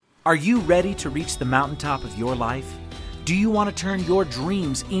Are you ready to reach the mountaintop of your life? Do you want to turn your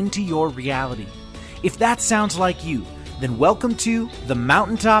dreams into your reality? If that sounds like you, then welcome to the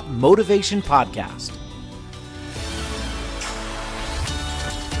Mountaintop Motivation Podcast.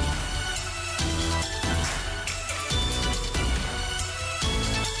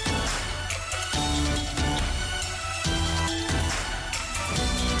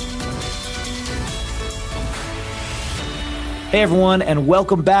 Hey everyone, and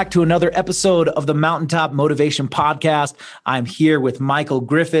welcome back to another episode of the Mountaintop Motivation Podcast. I'm here with Michael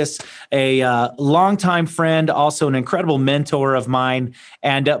Griffiths, a longtime friend, also an incredible mentor of mine.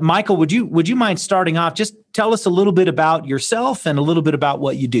 And Michael, would you mind starting off? Just tell us a little bit about yourself and a little bit about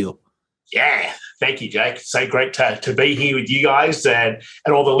what you do. Yeah, thank you, Jake. So great to be here with you guys and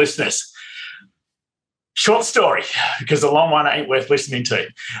all the listeners. Short story, because a long one ain't worth listening to.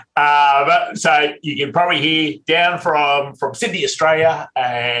 So you can probably hear down from Sydney, Australia,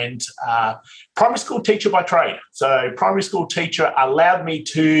 and primary school teacher by trade. So primary school teacher allowed me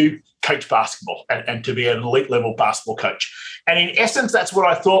to coach basketball and to be an elite level basketball coach. And in essence, that's what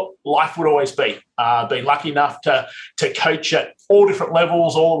I thought life would always be. Been lucky enough to coach at all different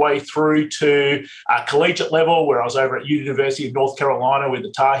levels, all the way through to collegiate level, where I was over at University of North Carolina with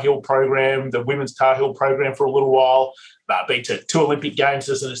the Tar Heel program, the women's Tar Heel program for a little while. Been to 2 Olympic Games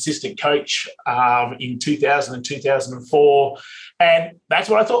as an assistant coach in 2000 and 2004. And that's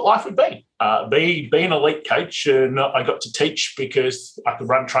what I thought life would be an elite coach. And I got to teach because I could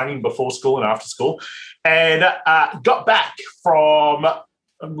run training before school and after school. And got back from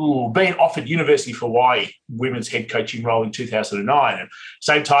being offered University of Hawaii women's head coaching role in 2009. And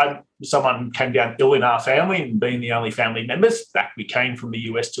same time, someone came down ill in our family, and being the only family members, back we came from the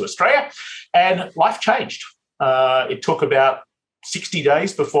US to Australia, and life changed. It took about 60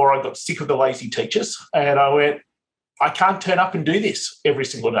 days before I got sick of the lazy teachers, and I went, I can't turn up and do this every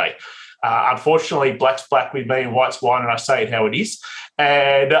single day. Unfortunately, black's black with me and white's white, and I say it how it is.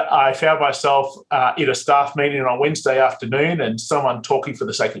 And I found myself in a staff meeting on Wednesday afternoon, and someone talking for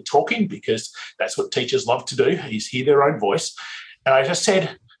the sake of talking, because that's what teachers love to do, is hear their own voice. And I just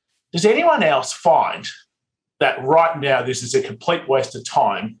said, does anyone else find that right now this is a complete waste of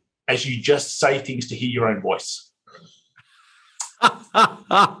time as you just say things to hear your own voice?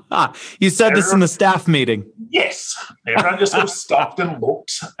 You said this in the staff meeting. Yes. Everyone just sort of stopped and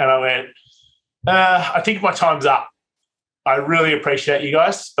looked, and I went, I think my time's up. I really appreciate you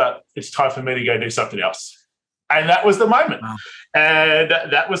guys, but it's time for me to go do something else. And that was the moment. Wow. And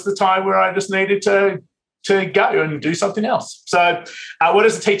that was the time where I just needed to go and do something else. So what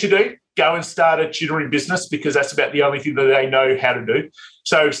does a teacher do? Go and start a tutoring business, because that's about the only thing that they know how to do.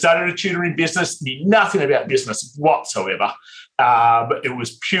 So started a tutoring business, knew nothing about business whatsoever. It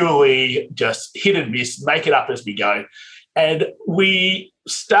was purely just hit and miss, make it up as we go. And we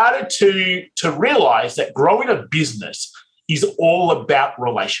started to realize that growing a business is all about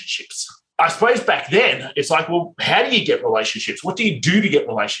relationships. I suppose back then, it's like, well, how do you get relationships? What do you do to get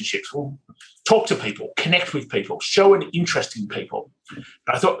relationships? Well, talk to people, connect with people, show an interest in people. And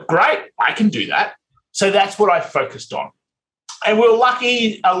I thought, great, I can do that. So that's what I focused on. And we were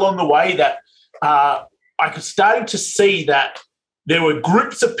lucky along the way that I could start to see that there were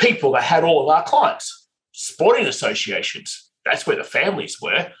groups of people that had all of our clients. Sporting associations, that's where the families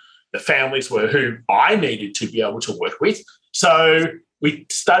were. The families were who I needed to be able to work with. So we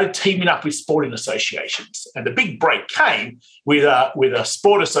started teaming up with sporting associations. And the big break came with a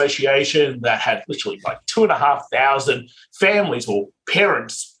sport association that had literally like 2,500 families or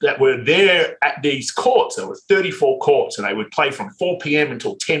parents that were there at these courts. There were 34 courts, and they would play from 4 p.m.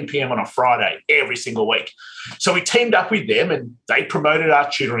 until 10 p.m. on a Friday every single week. So we teamed up with them, and they promoted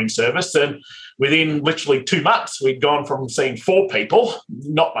our tutoring service. And within literally 2 months, we'd gone from seeing 4 people,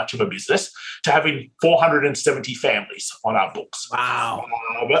 not much of a business, to having 470 families on our books. Wow.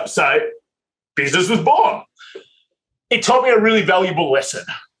 So business was born. It taught me a really valuable lesson.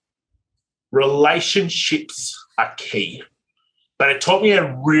 Relationships are key. But it taught me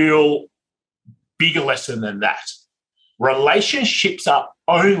a real bigger lesson than that. Relationships are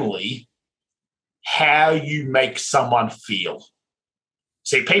only how you make someone feel.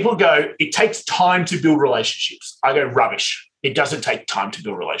 See, people go, it takes time to build relationships. I go, rubbish. It doesn't take time to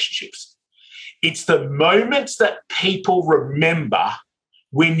build relationships. It's the moments that people remember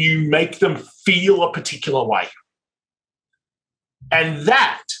when you make them feel a particular way. And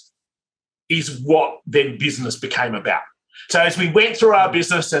that is what then business became about. So as we went through our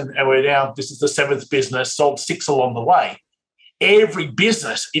business, and we're now, this is the 7th business, sold 6 along the way. Every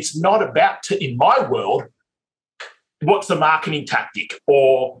business, it's not about, in my world, what's the marketing tactic,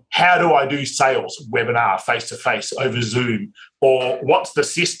 or how do I do sales, webinar, face-to-face, over Zoom, or what's the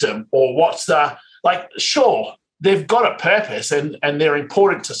system, or what's the, like, sure, they've got a purpose and they're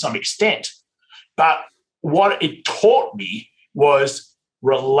important to some extent. But what it taught me was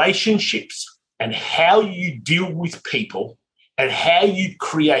relationships and how you deal with people and how you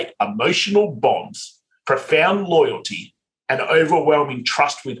create emotional bonds, profound loyalty, and overwhelming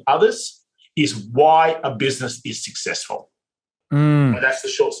trust with others is why a business is successful. And that's the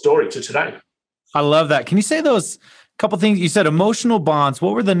short story to today. I love that. Can you say those couple things? You said emotional bonds.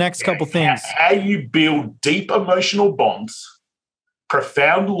 What were the next couple things? How you build deep emotional bonds,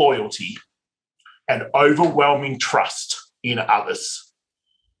 profound loyalty, and overwhelming trust in others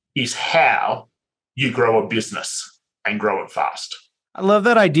is how you grow a business and grow it fast. I love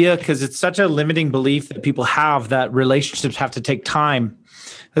that idea because it's such a limiting belief that people have that relationships have to take time.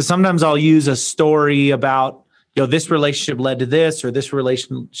 Because sometimes I'll use a story about, this relationship led to this or this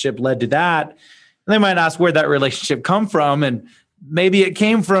relationship led to that. And they might ask where'd that relationship come from. And maybe it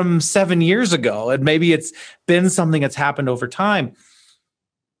came from 7 years ago. And maybe it's been something that's happened over time.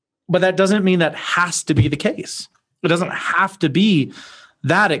 But that doesn't mean that has to be the case. It doesn't have to be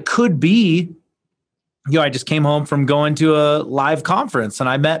that. It could be, I just came home from going to a live conference and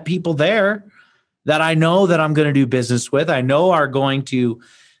I met people there that I know that I'm going to do business with. I know are going to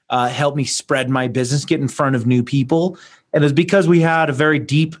help me spread my business, get in front of new people. And it's because we had a very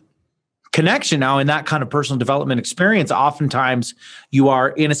deep connection. Now, in that kind of personal development experience, oftentimes you are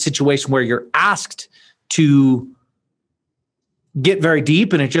in a situation where you're asked to get very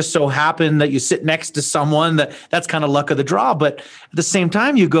deep, and it just so happened that you sit next to someone that's kind of luck of the draw. But at the same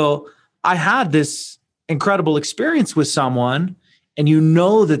time, you go, I had this incredible experience with someone, and you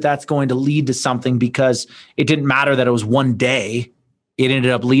know that that's going to lead to something because it didn't matter that it was one day. It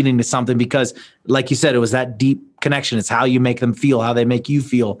ended up leading to something because, like you said, it was that deep connection. It's how you make them feel, how they make you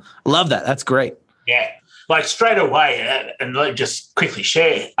feel. I love that. That's great. Yeah. Like straight away, and let me just quickly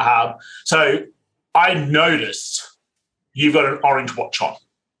share. So I noticed you've got an orange watch on.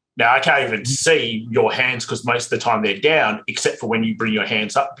 Now, I can't even see your hands because most of the time they're down, except for when you bring your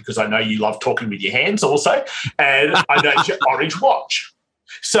hands up, because I know you love talking with your hands also. And I know it's your orange watch.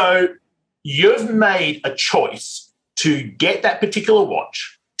 So you've made a choice to get that particular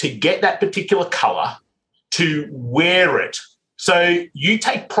watch, to get that particular color, to wear it. So you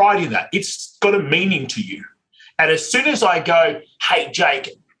take pride in that. It's got a meaning to you. And as soon as I go, hey, Jake,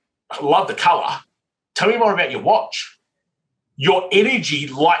 I love the color. Tell me more about your watch. Your energy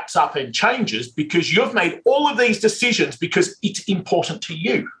lights up and changes because you've made all of these decisions because it's important to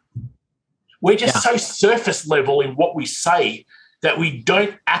you. We're just so surface level in what we say that we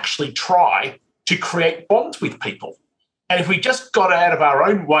don't actually try to create bonds with people. And if we just got out of our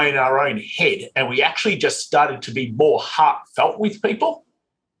own way in our own head and we actually just started to be more heartfelt with people,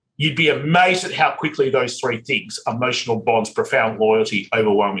 you'd be amazed at how quickly those three things, emotional bonds, profound loyalty,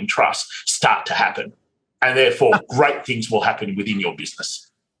 overwhelming trust, start to happen. And therefore, great things will happen within your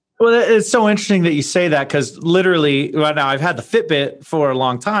business. Well, it's so interesting that you say that because literally right now I've had the Fitbit for a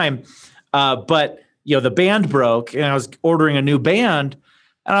long time, but the band broke and I was ordering a new band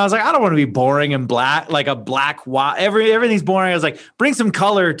and I was like, I don't want to be boring and black, like a black watch. Everything's boring. I was like, bring some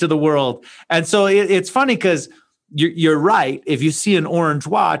color to the world. And so it's funny because you're right. If you see an orange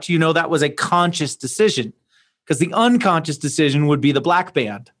watch, that was a conscious decision because the unconscious decision would be the black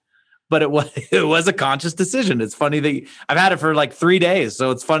band. But it was a conscious decision. It's funny that I've had it for like 3 days.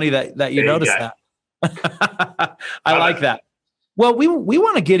 So it's funny that you noticed that. I like that. Well, we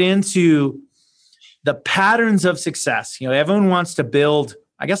want to get into the patterns of success. Everyone wants to build,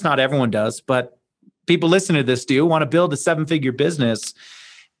 I guess not everyone does, but people listening to this do want to build a 7-figure business.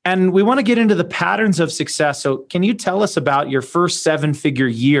 And we want to get into the patterns of success. So can you tell us about your first 7-figure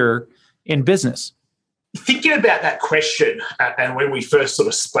year in business? Thinking about that question and when we first sort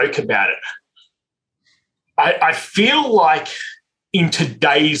of spoke about it, I feel like in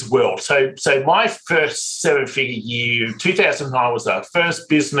today's world, so my first 7-figure year, 2009 was our first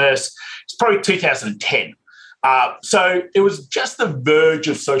business. It's probably 2010. So it was just the verge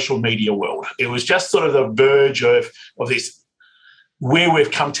of social media world. It was just sort of the verge of this where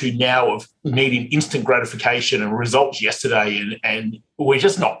we've come to now of needing instant gratification and results yesterday, and we're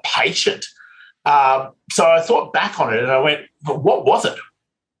just not patient. So I thought back on it and I went, what was it?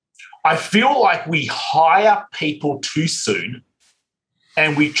 I feel like we hire people too soon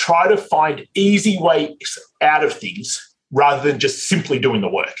and we try to find easy ways out of things rather than just simply doing the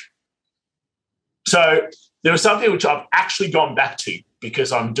work. So there was something which I've actually gone back to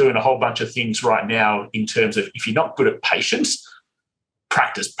because I'm doing a whole bunch of things right now in terms of if you're not good at patience,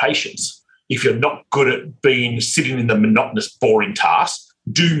 practice patience. if you're not good at sitting in the monotonous, boring tasks,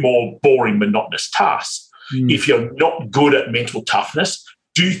 do more boring, monotonous tasks. If you're not good at mental toughness,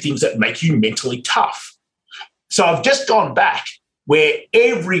 do things that make you mentally tough. So I've just gone back where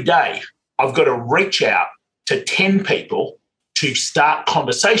every day I've got to reach out to 10 people to start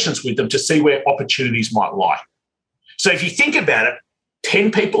conversations with them to see where opportunities might lie. So if you think about it,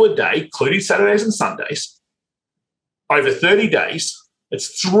 10 people a day, including Saturdays and Sundays, over 30 days,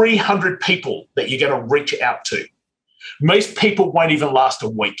 it's 300 people that you're going to reach out to. Most people won't even last a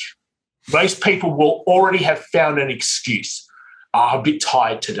week. Most people will already have found an excuse. I'm a bit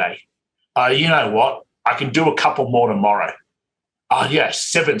tired today. You know what? I can do a couple more tomorrow. Yeah,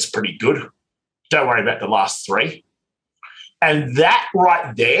 7's pretty good. Don't worry about the last 3. And that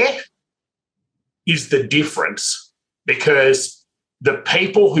right there is the difference, because the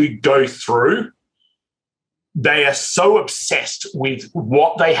people who go through, they are so obsessed with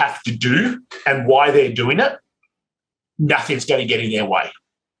what they have to do and why they're doing it, nothing's going to get in their way.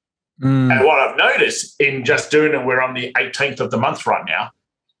 And what I've noticed in just doing it, we're on the 18th of the month right now,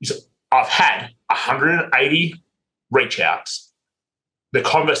 is I've had 180 reach outs. The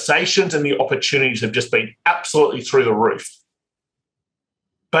conversations and the opportunities have just been absolutely through the roof.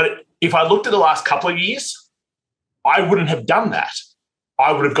 But if I looked at the last couple of years, I wouldn't have done that.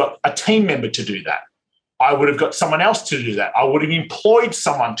 I would have got a team member to do that. I would have got someone else to do that. I would have employed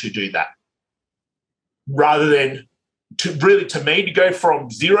someone to do that. Rather than to me to go from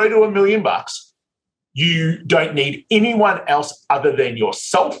 $0 to $1 million, you don't need anyone else other than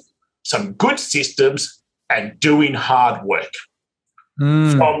yourself, some good systems, and doing hard work.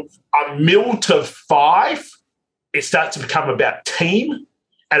 From $1 million to 5, it starts to become about team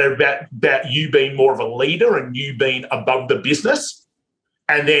and about you being more of a leader and you being above the business.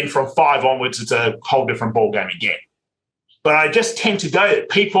 And then from 5 onwards, it's a whole different ballgame again. But I just tend to go that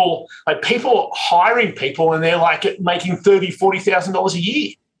people hiring people and they're like making $30,000, $40,000 a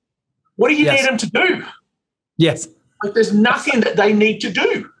year. What do you need them to do? Yes. Like, there's nothing that they need to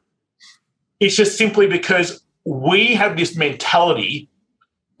do. It's just simply because we have this mentality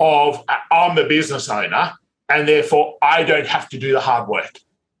of I'm the business owner and therefore I don't have to do the hard work.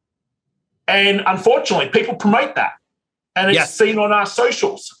 And unfortunately, people promote that. And it's seen on our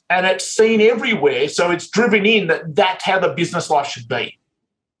socials and it's seen everywhere. So it's driven in that that's how the business life should be.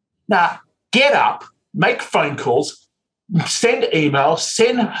 Now, get up, make phone calls, send emails,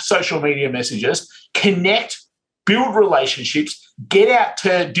 send social media messages, connect, build relationships, get out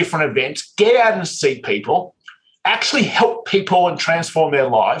to different events, get out and see people, actually help people and transform their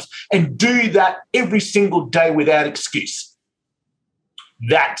lives, and do that every single day without excuse.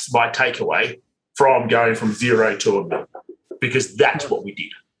 That's my takeaway from going from 0 to $1 million, because that's what we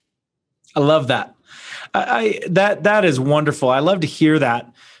did. I love that. That is wonderful. I love to hear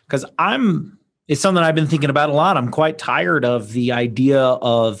that, because it's something I've been thinking about a lot. I'm quite tired of the idea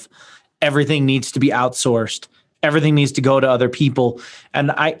of everything needs to be outsourced. Everything needs to go to other people. And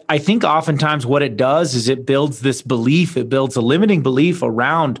I think oftentimes what it does is it builds this belief, it builds a limiting belief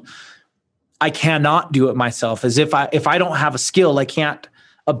around I cannot do it myself. As if I don't have a skill, I can't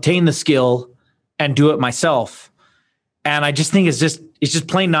obtain the skill and do it myself. And I just think it's just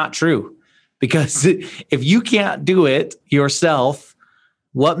plain not true. Because if you can't do it yourself,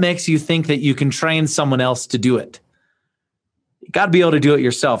 what makes you think that you can train someone else to do it? You got to be able to do it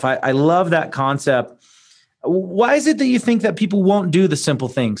yourself. I love that concept. Why is it that you think that people won't do the simple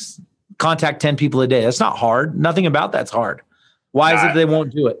things? Contact 10 people a day. That's not hard. Nothing about that's hard. Why is it they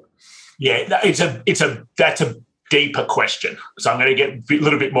won't do it? Yeah, that's a deeper question. So I'm going to get a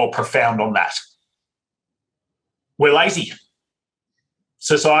little bit more profound on that. We're lazy.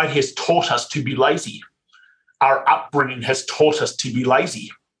 Society has taught us to be lazy. Our upbringing has taught us to be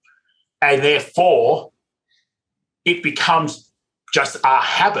lazy. And therefore, it becomes just our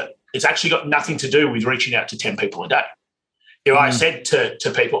habit. It's actually got nothing to do with reaching out to 10 people a day. If I said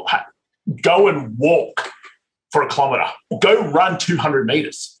to people, hey, go and walk for a kilometre, go run 200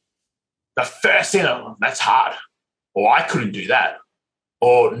 metres. The first thing, that's hard. Or I couldn't do that.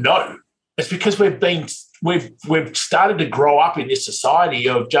 Or no. It's because we've started to grow up in this society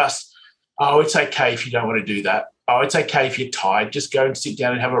of just, oh, it's okay if you don't want to do that. Oh, it's okay if you're tired. Just go and sit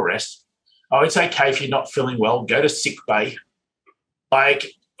down and have a rest. Oh, it's okay if you're not feeling well. Go to sick bay. Like,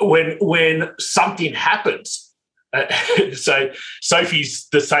 when something happens, so Sophie's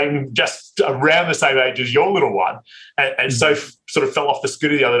the same, just around the same age as your little one, and Soph sort of fell off the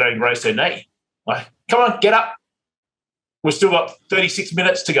scooter the other day and raised her knee. Like, come on, get up. We've still got 36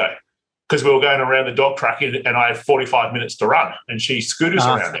 minutes to go, because we were going around the dog track and I have 45 minutes to run, and she scooters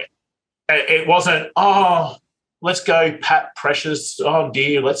around there. It wasn't, oh, let's go, Pat, precious, oh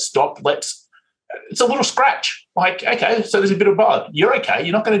dear, let's stop, let's It's a little scratch. Like, okay, so there's a bit of blood. You're okay.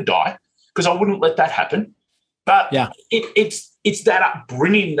 You're not going to die, because I wouldn't let that happen. But Yeah. it's that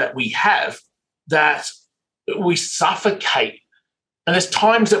upbringing that we have that we suffocate. And there's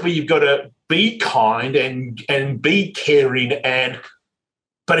times that where you've got to be kind and be caring.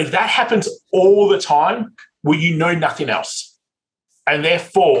 But if that happens all the time, well, you know nothing else. And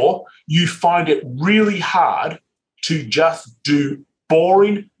therefore, you find it really hard to just do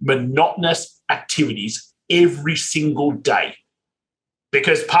boring, monotonous activities every single day.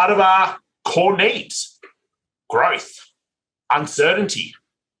 Because part of our core needs, growth, uncertainty,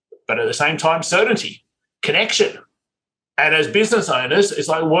 but at the same time, certainty, connection. And as business owners, it's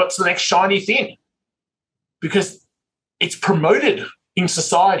like, what's the next shiny thing? Because it's promoted in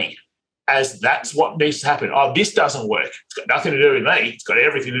society as that's what needs to happen. Oh, this doesn't work. It's got nothing to do with me. It's got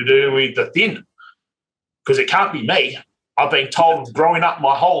everything to do with the thin. Because it can't be me. I've been told growing up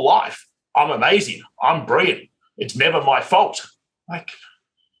my whole life, I'm amazing. I'm brilliant. It's never my fault. Like,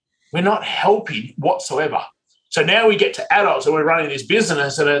 we're not helping whatsoever. So now we get to adults and we're running this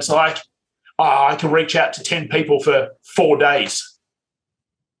business, and it's like, oh, I can reach out to 10 people for 4 days.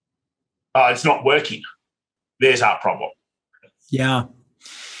 It's not working. There's our problem. Yeah.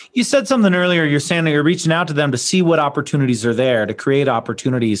 You said something earlier. You're saying that you're reaching out to them to see what opportunities are there, to create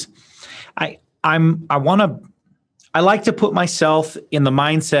opportunities. I like to put myself in the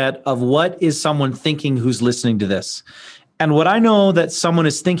mindset of what is someone thinking who's listening to this. And what I know that someone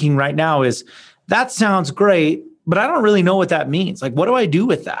is thinking right now is, that sounds great, but I don't really know what that means. Like, what do I do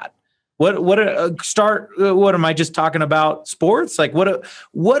with that? What am I just talking about sports? Like,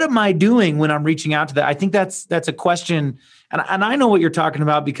 what am I doing when I'm reaching out to that? I think that's a question. And I know what you're talking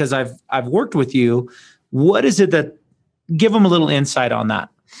about because I've worked with you. What is it that, give them a little insight on that?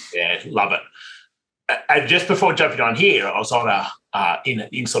 Yeah, love it. And just before jumping on here, I was on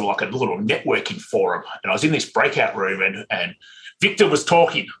in sort of like a little networking forum, and I was in this breakout room, and Victor was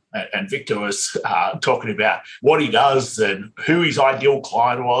talking, and Victor was talking about what he does and who his ideal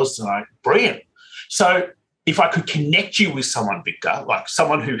client was. And brilliant. So if I could connect you with someone, Victor, like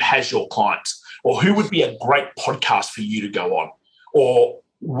someone who has your clients, or who would be a great podcast for you to go on, or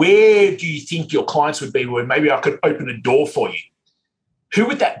where do you think your clients would be where maybe I could open a door for you? Who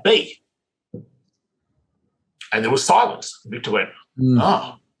would that be? And there was silence. Victor went,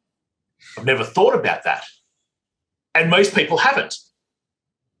 oh, I've never thought about that. And most people haven't.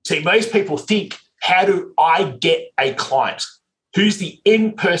 See, most people think, how do I get a client? Who's the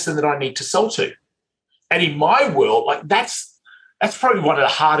end person that I need to sell to? And in my world, like that's probably one of the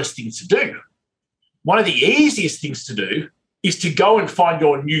hardest things to do. One of the easiest things to do is to go and find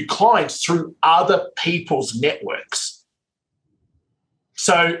your new clients through other people's networks.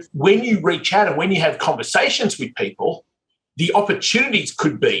 So when you reach out and when you have conversations with people, the opportunities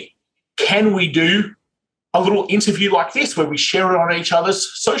could be, can we do a little interview like this where we share it on each other's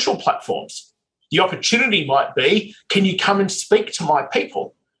social platforms? The opportunity might be, can you come and speak to my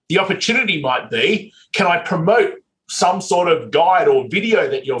people? The opportunity might be, can I promote some sort of guide or video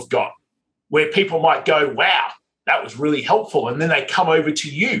that you've got where people might go, wow, that was really helpful, and then they come over to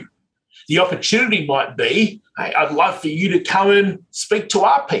you. The opportunity might be, hey, I'd love for you to come and speak to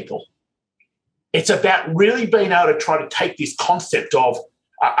our people. It's about really being able to try to take this concept of,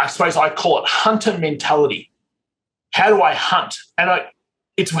 I suppose I call it hunter mentality. How do I hunt? And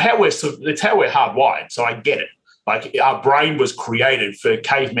it's how we're hardwired, so I get it. Like, our brain was created for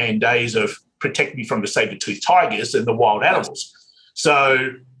caveman days of protect me from the saber-toothed tigers and the wild animals. So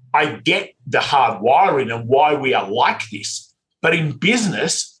I get the hardwiring and why we are like this. But in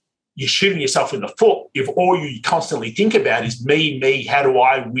business, you're shooting yourself in the foot if all you constantly think about is me, how do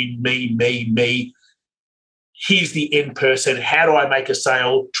I win, me. Here's the end person. How do I make a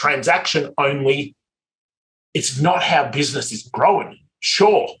sale? Transaction only. It's not how business is growing.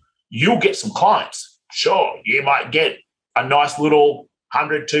 Sure, you'll get some clients. Sure, you might get a nice little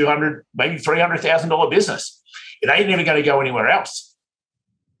 $100,000, $200,000, maybe $300,000 business. It ain't never going to go anywhere else,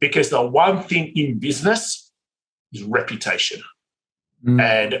 because the one thing in business is reputation.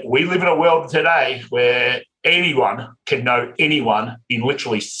 And we live in a world today where anyone can know anyone in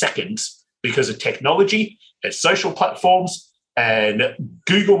literally seconds because of technology and social platforms and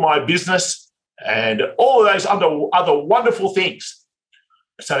Google My Business and all of those other wonderful things.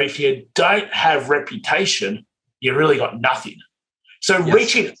 So if you don't have reputation, you really got nothing. So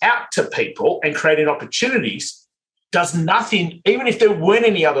reaching out to people and creating opportunities does nothing, even if there weren't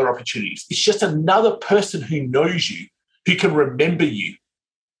any other opportunities. It's just another person who knows you, who can remember you.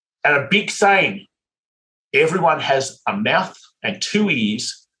 And a big saying, everyone has a mouth and 2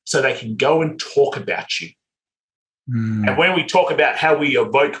 ears so they can go and talk about you. And when we talk about how we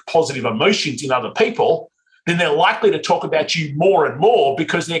evoke positive emotions in other people, then they're likely to talk about you more and more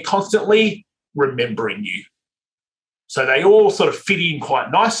because they're constantly remembering you. So they all sort of fit in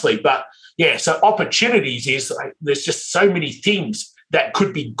quite nicely. But yeah, so opportunities is like, there's just so many things that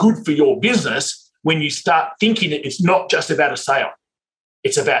could be good for your business when you start thinking that it's not just about a sale.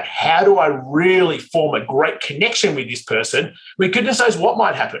 It's about how do I really form a great connection with this person? Well, goodness knows what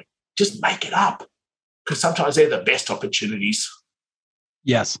might happen. Just make it up, because sometimes they're the best opportunities.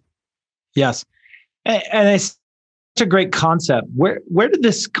 Yes. Yes. And it's such a great concept. Where did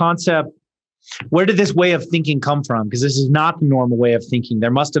this way of thinking come from? Because this is not the normal way of thinking. There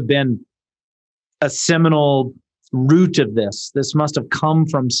must have been a seminal root of this. This must have come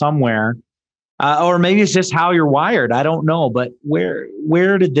from somewhere. Or maybe it's just how you're wired. I don't know. But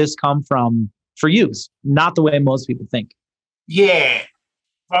where did this come from for you? It's not the way most people think. Yeah.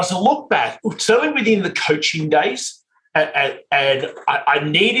 As I look back, certainly within the coaching days, and I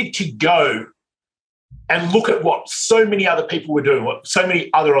needed to go and look at what so many other people were doing, what so many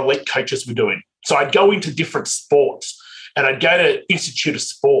other elite coaches were doing. So I'd go into different sports, and I'd go to Institute of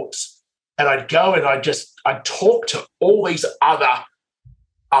Sports, and I'd go and I'd talk to all these other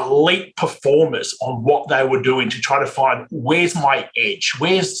elite performers on what they were doing to try to find where's my edge,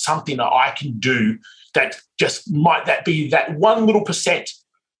 where's something that I can do that just might that be that 1 little percent.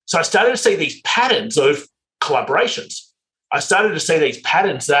 So I started to see these patterns of collaborations. I started to see these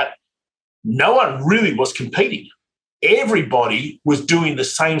patterns that no one really was competing. Everybody was doing the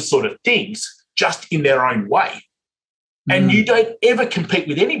same sort of things, just in their own way. And you don't ever compete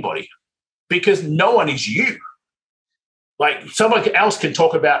with anybody because no one is you. Like someone else can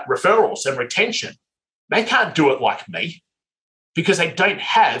talk about referrals and retention. They can't do it like me because they don't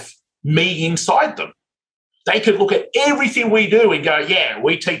have me inside them. They could look at everything we do and go, yeah,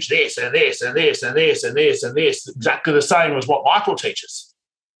 we teach this and this and this and this and this and this, exactly the same as what Michael teaches.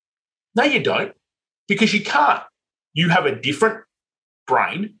 No, you don't, because you can't. You have a different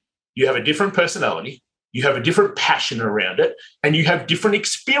brain, you have a different personality, you have a different passion around it, and you have different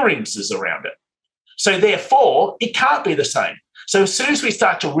experiences around it. So therefore, it can't be the same. So as soon as we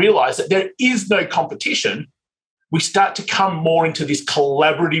start to realize that there is no competition, we start to come more into this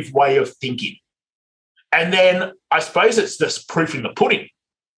collaborative way of thinking. And then I suppose it's this proof in the pudding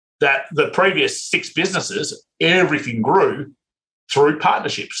that the previous 6 businesses, everything grew through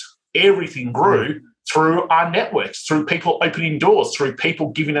partnerships. Everything grew through our networks, through people opening doors, through people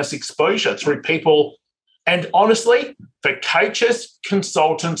giving us exposure, through people. And honestly, for coaches,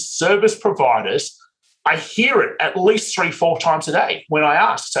 consultants, service providers, I hear it at least 3-4 times a day when I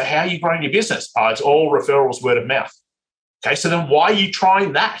ask, so how are you growing your business? Oh, it's all referrals, word of mouth. Okay, so then why are you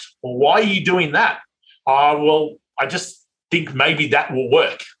trying that? Or why are you doing that? Well, I just think maybe that will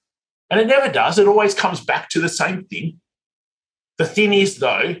work. And it never does. It always comes back to the same thing. The thing is,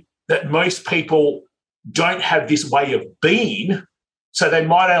 though, that most people don't have this way of being, so they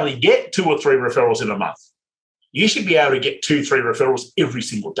might only get 2 or 3 referrals in a month. You should be able to get 2-3 referrals every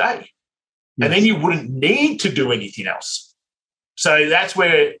single day. Yes. And then you wouldn't need to do anything else. So that's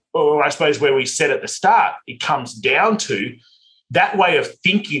where, or I suppose where we said at the start, it comes down to that way of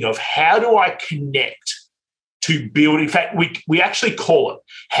thinking of how do I connect to build. In fact, we actually call it,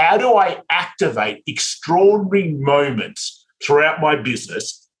 how do I activate extraordinary moments throughout my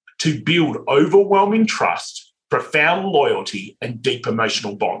business to build overwhelming trust, profound loyalty, and deep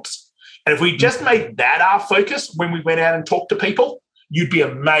emotional bonds. And if we just made that our focus when we went out and talked to people, you'd be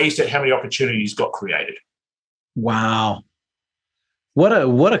amazed at how many opportunities got created. Wow. What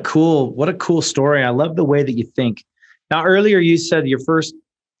a cool story. I love the way that you think. Now, earlier you said your first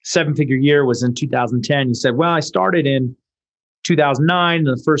 7-figure year was in 2010. You said, well, I started in 2009 and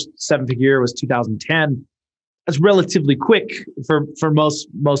the first 7-figure year was 2010. That's relatively quick for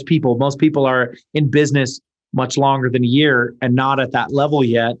most people. Most people are in business much longer than a year and not at that level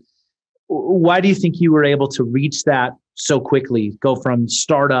yet. Why do you think you were able to reach that so quickly, go from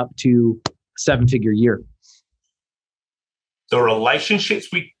startup to 7-figure year? The relationships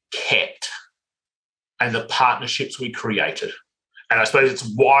we kept and the partnerships we created. And I suppose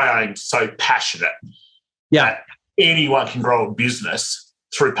it's why I'm so passionate that anyone can grow a business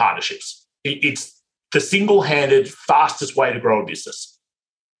through partnerships. It's the single-handed fastest way to grow a business.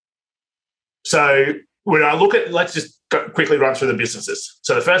 So when I look at, let's just quickly run through the businesses.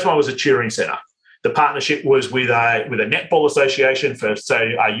 So the first one was a cheering center. The partnership was with a netball association for,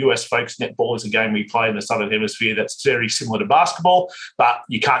 say, our US folks. Netball is a game we play in the Southern Hemisphere that's very similar to basketball, but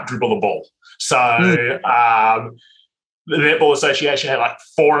you can't dribble the ball. So the Netball Association had like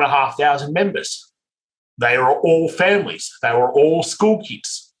 4,500 members. They were all families. They were all school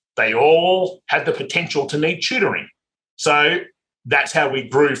kids. they all had the potential to need tutoring. So that's how we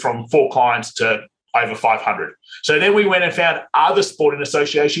grew from 4 clients to over 500. So then we went and found other sporting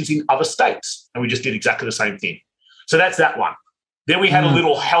associations in other states, and we just did exactly the same thing. So that's that one. Then we had a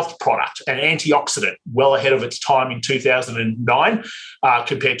little health product, an antioxidant, well ahead of its time in 2009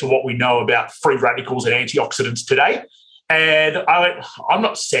 compared to what we know about free radicals and antioxidants today. And I went, I'm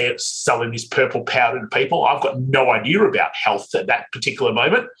not selling this purple powder to people. I've got no idea about health at that particular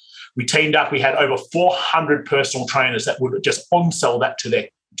moment. We teamed up. We had over 400 personal trainers that would just on-sell that to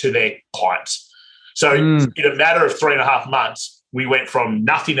their clients. So in a matter of 3.5 months, we went from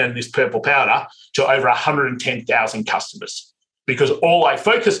nothing in this purple powder to over 110,000 customers, because all I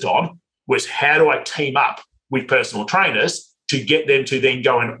focused on was how do I team up with personal trainers to get them to then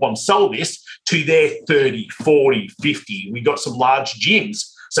go and on-sell this to their 30, 40, 50. We got some large gyms,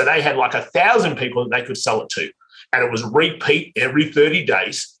 so they had like 1,000 people that they could sell it to. And it was repeat every 30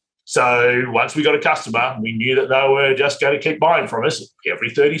 days. So once we got a customer, we knew that they were just going to keep buying from us every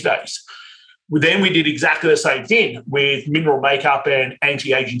 30 days. Then we did exactly the same thing with mineral makeup and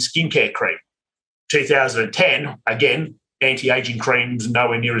anti-aging skincare cream. 2010, again, anti-aging cream's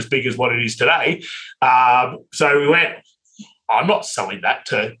nowhere near as big as what it is today. So we went, I'm not selling that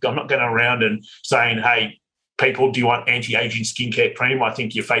I'm not going around and saying, hey, people, do you want anti-aging skincare cream? I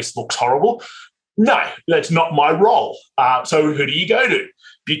think your face looks horrible. No, that's not my role. So who do you go to?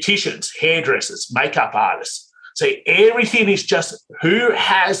 Beauticians, hairdressers, makeup artists. So everything is just who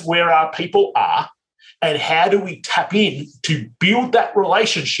has where our people are and how do we tap in to build that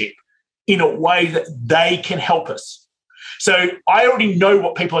relationship in a way that they can help us. So I already know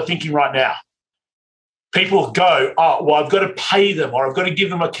what people are thinking right now. People go, oh, well, I've got to pay them, or I've got to give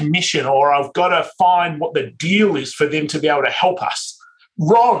them a commission, or I've got to find what the deal is for them to be able to help us.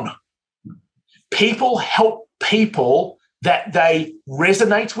 Wrong. People help people that they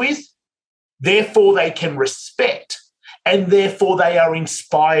resonate with, therefore they can respect, and therefore they are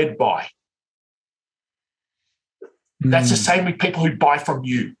inspired by. That's the same with people who buy from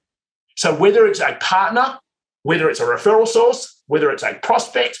you. So whether it's a partner, whether it's a referral source, whether it's a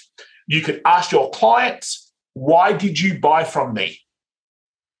prospect, you could ask your clients, why did you buy from me?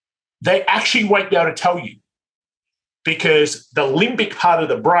 They actually won't be able to tell you, because the limbic part of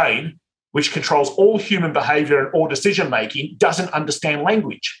the brain, which controls all human behavior and all decision-making, doesn't understand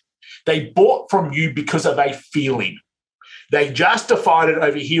language. They bought from you because of a feeling. They justified it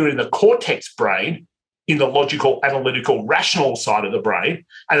over here in the cortex brain, in the logical, analytical, rational side of the brain,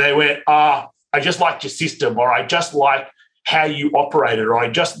 and they went, I just liked your system, or I just like how you operated, or I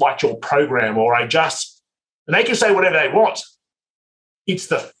just liked your program, or and they can say whatever they want. It's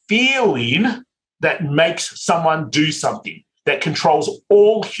the feeling that makes someone do something, that controls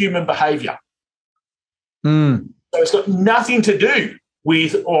all human behavior. So it's got nothing to do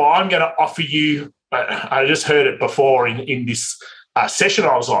with, I'm going to offer you, I just heard it before in this session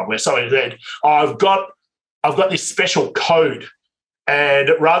I was on, where somebody said, I've got this special code, and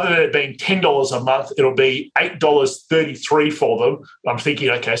rather than it being $10 a month, it'll be $8.33 for them. I'm thinking,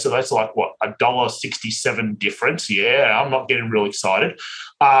 okay, so that's like what, $1.67 difference? Yeah, I'm not getting real excited.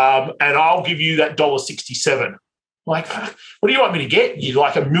 And I'll give you that $1.67. Like, what do you want me to get? You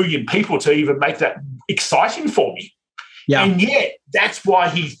like 1 million people to even make that exciting for me. Yeah. And yet that's why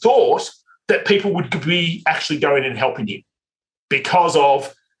he thought that people would be actually going and helping him, because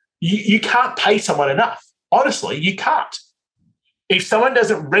of you can't pay someone enough. Honestly, you can't. If someone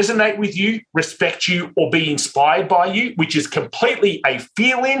doesn't resonate with you, respect you, or be inspired by you, which is completely a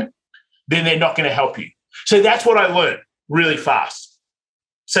feeling, then they're not going to help you. So that's what I learned really fast.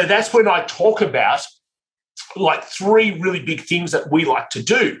 So that's when I talk about like 3 really big things that we like to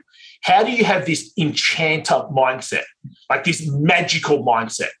do. How do you have this enchanter mindset, like this magical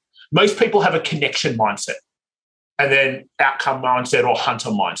mindset? Most people have a connection mindset and then outcome mindset or hunter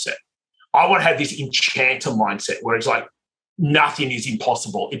mindset. I want to have this enchanter mindset where it's like nothing is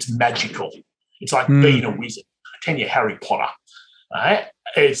impossible. It's magical. It's like being a wizard. Pretend you're Harry Potter. Right?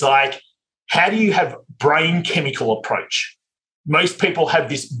 It's like, how do you have brain chemical approach? Most people have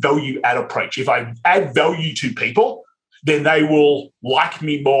this value add approach. If I add value to people, then they will like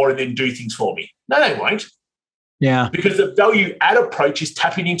me more and then do things for me. No, they won't. Yeah. Because the value add approach is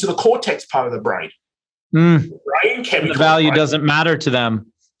tapping into the cortex part of the brain. Brain chemical. The value doesn't matter to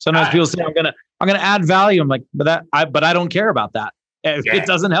them. Sometimes people say, I'm gonna add value. I'm like, but I don't care about that. If it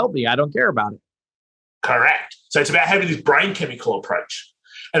doesn't help me, I don't care about it. Correct. So it's about having this brain chemical approach.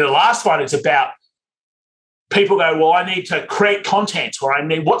 And the last one is about people go, well, I need to create content, or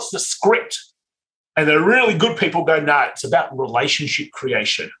what's the script? And the really good people go, no, it's about relationship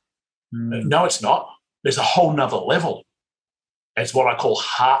creation. No, it's not. There's a whole nother level. It's what I call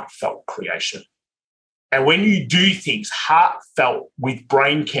heartfelt creation. And when you do things heartfelt with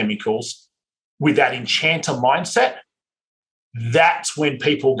brain chemicals, with that enchanter mindset, that's when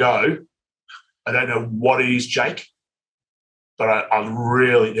people go, I don't know what it is, Jake, but I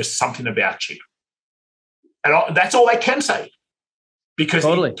really, there's something about you. And that's all they can say, because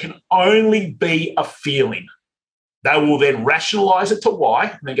it can only be a feeling. They will then rationalize it to why,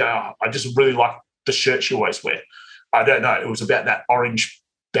 and they go, oh, I just really like the shirt you always wear. I don't know, it was about that orange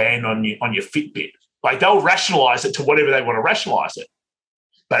band on your Fitbit. Like, they'll rationalize it to whatever they want to rationalize it.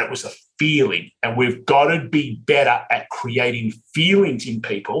 But it was a feeling, and we've got to be better at creating feelings in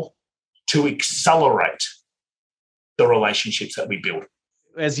people to accelerate the relationships that we build.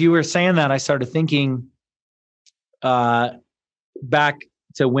 As you were saying that, I started thinking back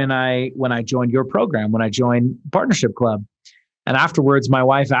to when I joined your program, when I joined Partnership Club. And afterwards, my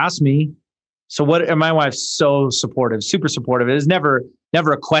wife asked me, so what? And my wife's so supportive, super supportive. It's never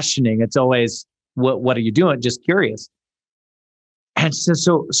a questioning. It's always, what are you doing? Just curious. And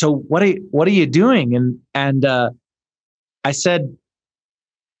so what are you doing? And I said,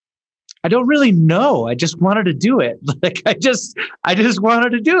 I don't really know. I just wanted to do it. Like, I just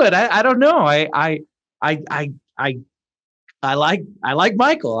wanted to do it. I don't know. I like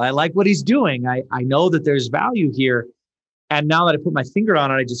Michael. I like what he's doing. I know that there's value here. And now that I put my finger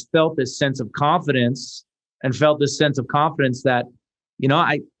on it, I just felt this sense of confidence that,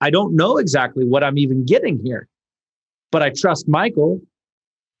 I don't know exactly what I'm even getting here, but I trust Michael.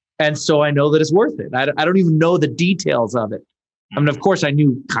 And so I know that it's worth it. I don't even know the details of it. I mean, of course, I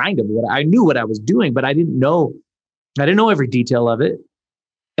knew what I was doing, but I didn't know every detail of it,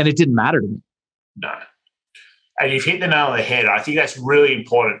 and it didn't matter to me. No. And you've hit the nail on the head. I think that's really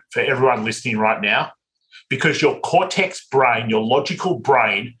important for everyone listening right now, because your cortex brain, your logical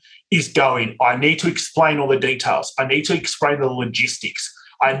brain, is going, I need to explain all the details. I need to explain the logistics.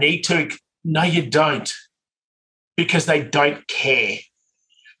 No, you don't, because they don't care.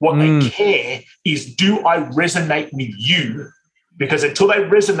 What they care is, do I resonate with you? Because until they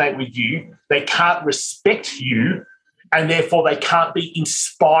resonate with you, they can't respect you, and therefore they can't be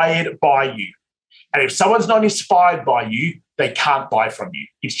inspired by you. And if someone's not inspired by you, they can't buy from you.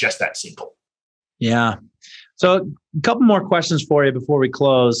 It's just that simple. Yeah. So a couple more questions for you before we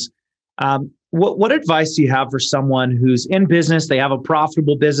close. What advice do you have for someone who's in business? They have a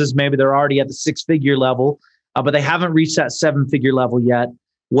profitable business. Maybe they're already at the 6-figure level, but they haven't reached that 7-figure level yet.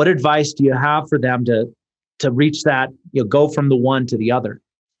 What advice do you have for them to reach that, go from the one to the other?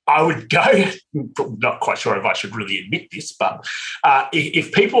 I would go, not quite sure if I should really admit this, but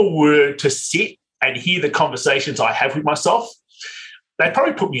if people were to sit and hear the conversations I have with myself, they'd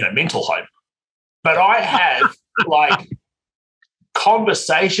probably put me in a mental home. But I have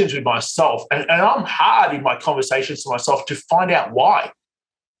conversations with myself, and I'm hard in my conversations to myself to find out why.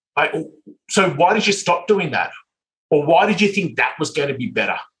 So why did you stop doing that? Or why did you think that was going to be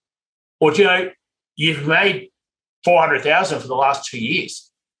better? Or, you've made $400,000 for the last 2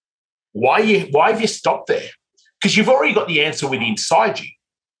 years. Why have you stopped there? Because you've already got the answer within inside you.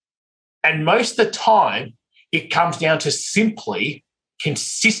 And most of the time, it comes down to simply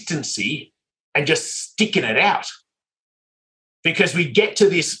consistency and just sticking it out. Because we get to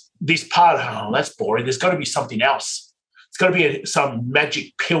this part, oh, that's boring. There's got to be something else. It's got to be some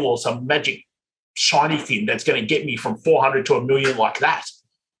magic pill or some magic shiny thing that's going to get me from 400 to $1 million like that.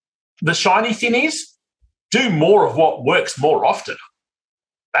 The shiny thing is, do more of what works more often.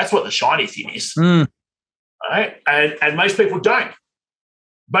 That's what the shiny thing is. Right? And most people don't.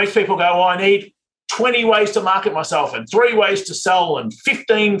 Most people go, well, I need 20 ways to market myself and 3 ways to sell and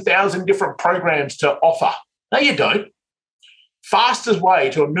 15,000 different programs to offer. No, you don't. Fastest way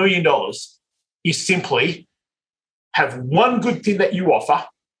to $1 million is simply have one good thing that you offer,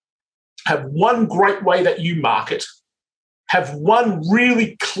 have one great way that you market, have one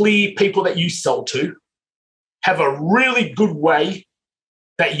really clear people that you sell to, have a really good way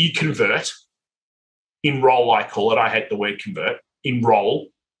that you convert, enroll, I call it. I hate the word convert, enroll,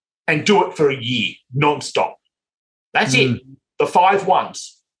 and do it for a year, non-stop. That's it, the 5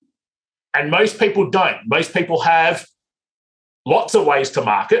 ones. And most people don't. Most people have lots of ways to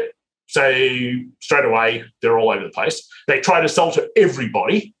market. So straight away, they're all over the place. They try to sell to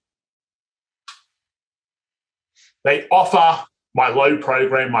everybody. They offer my low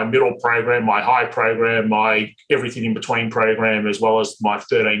program, my middle program, my high program, my everything in between program, as well as my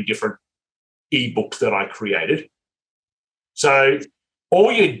 13 different ebooks that I created. So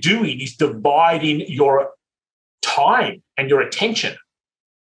all you're doing is dividing your time and your attention.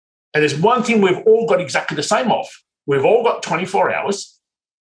 And there's one thing we've all got exactly the same of. We've all got 24 hours,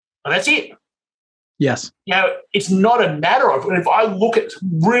 and that's it. Yes. It's not a matter of, if I look at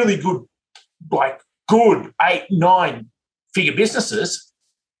really good 8, 9 figure businesses,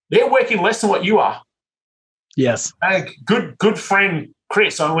 they're working less than what you are. Yes. Good friend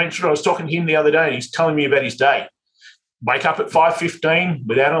Chris, I was talking to him the other day, and he's telling me about his day. Wake up at 5:15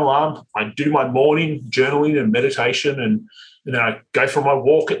 without an alarm. I do my morning journaling and meditation, and then I go for my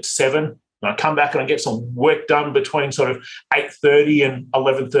walk at 7. And I come back and I get some work done between sort of 8:30 and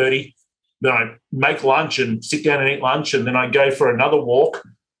 11:30. Then I make lunch and sit down and eat lunch, and then I go for another walk.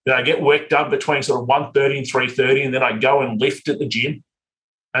 Then I get work done between sort of 1:30 and 3:30, and then I go and lift at the gym.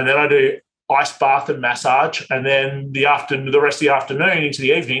 And then I do ice bath and massage, and then the rest of the afternoon into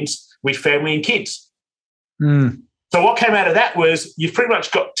the evenings with family and kids. So what came out of that was you've pretty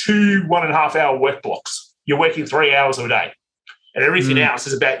much got 2 1.5-hour work blocks. You're working 3 hours a day, and everything else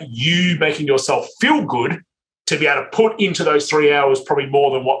is about you making yourself feel good to be able to put into those 3 hours probably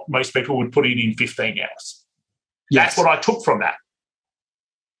more than what most people would put in 15 hours. Yes. That's what I took from that.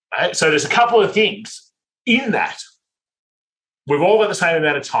 Right? So there's a couple of things in that. We've all got the same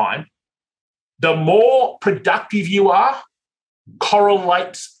amount of time. The more productive you are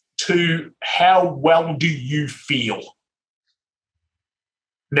correlates to how well do you feel.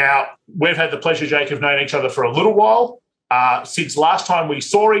 Now, we've had the pleasure, Jake, of knowing each other for a little while. Since last time we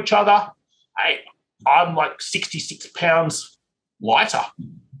saw each other, I'm 66 pounds lighter.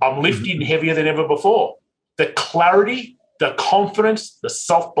 I'm lifting heavier than ever before. The clarity, the confidence, the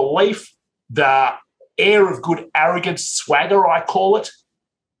self-belief, the air of good arrogance, swagger, I call it,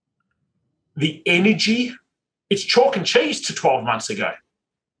 the energy, it's chalk and cheese to 12 months ago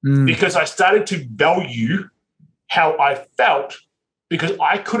because I started to value how I felt because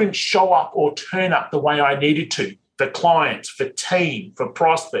I couldn't show up or turn up the way I needed to for clients, for team, for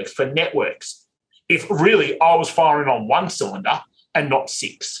prospects, for networks, if really I was firing on 1 cylinder and not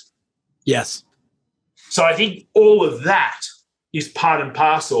 6. Yes. So I think all of that is part and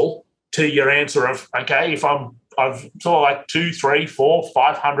parcel to your answer of, okay, if I've sort of 2, 3, 4,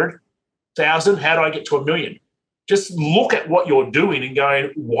 500,000, how do I get to 1 million? Just look at what you're doing and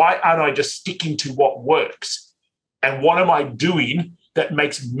going, why aren't I just sticking to what works? And what am I doing that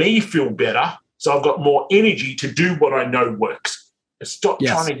makes me feel better so I've got more energy to do what I know works? And stop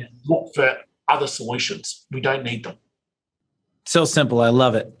trying to look for other solutions. We don't need them. So simple. I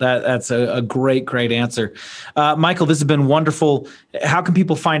love it. That's a great, great answer. Michael, this has been wonderful. How can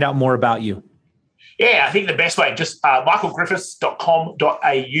people find out more about you? Yeah, I think the best way, just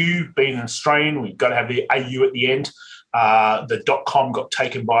michaelgriffiths.com.au. Being an Australian, we've got to have the AU at the end. The .com got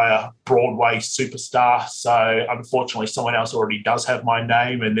taken by a Broadway superstar. So unfortunately, someone else already does have my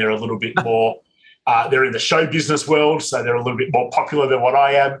name, and they're a little bit more, they're in the show business world, so they're a little bit more popular than what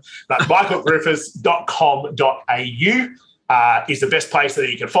I am. But michaelgriffiths.com.au. Is the best place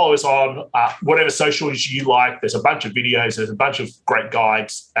that you can follow us on, whatever socials you like. There's a bunch of videos. There's a bunch of great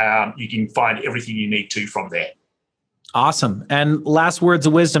guides. You can find everything you need to from there. Awesome. And last words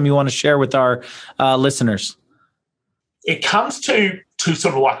of wisdom you want to share with our listeners? It comes to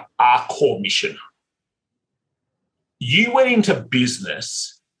sort of our core mission. You went into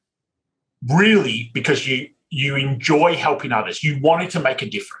business really because you enjoy helping others. You wanted to make a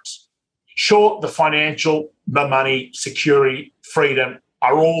difference. Sure, the financial, the money, security, freedom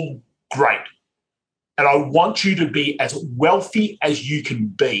are all great. And I want you to be as wealthy as you can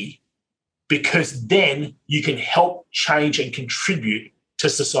be because then you can help change and contribute to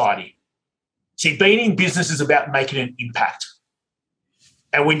society. See, being in business is about making an impact.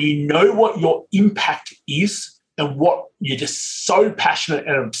 And when you know what your impact is and what you're just so passionate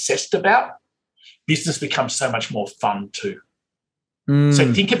and obsessed about, business becomes so much more fun too.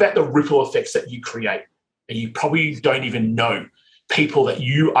 So think about the ripple effects that you create, and you probably don't even know people that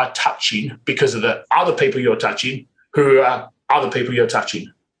you are touching because of the other people you're touching who are other people you're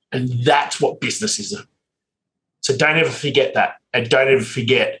touching. And that's what business is. So don't ever forget that, and don't ever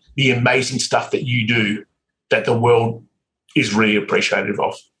forget the amazing stuff that you do that the world is really appreciative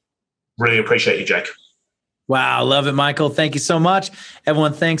of. Really appreciate you, Jake. Wow, love it, Michael. Thank you so much.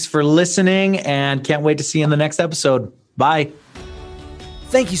 Everyone, thanks for listening, and can't wait to see you in the next episode. Bye.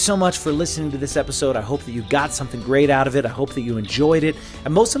 Thank you so much for listening to this episode. I hope that you got something great out of it. I hope that you enjoyed it.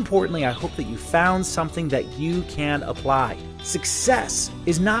 And most importantly, I hope that you found something that you can apply. Success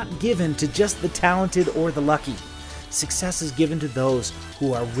is not given to just the talented or the lucky. Success is given to those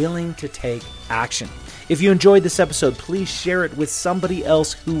who are willing to take action. If you enjoyed this episode, please share it with somebody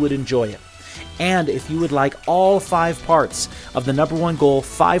else who would enjoy it. And if you would like all 5 parts of the Number One Goal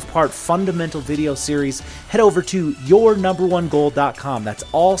 5-part fundamental video series, head over to yournumberonegoal.com. That's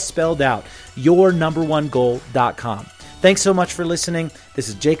all spelled out, yournumberonegoal.com. Thanks so much for listening. This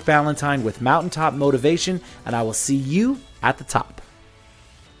is Jake Ballantyne with Mountaintop Motivation, and I will see you at the top.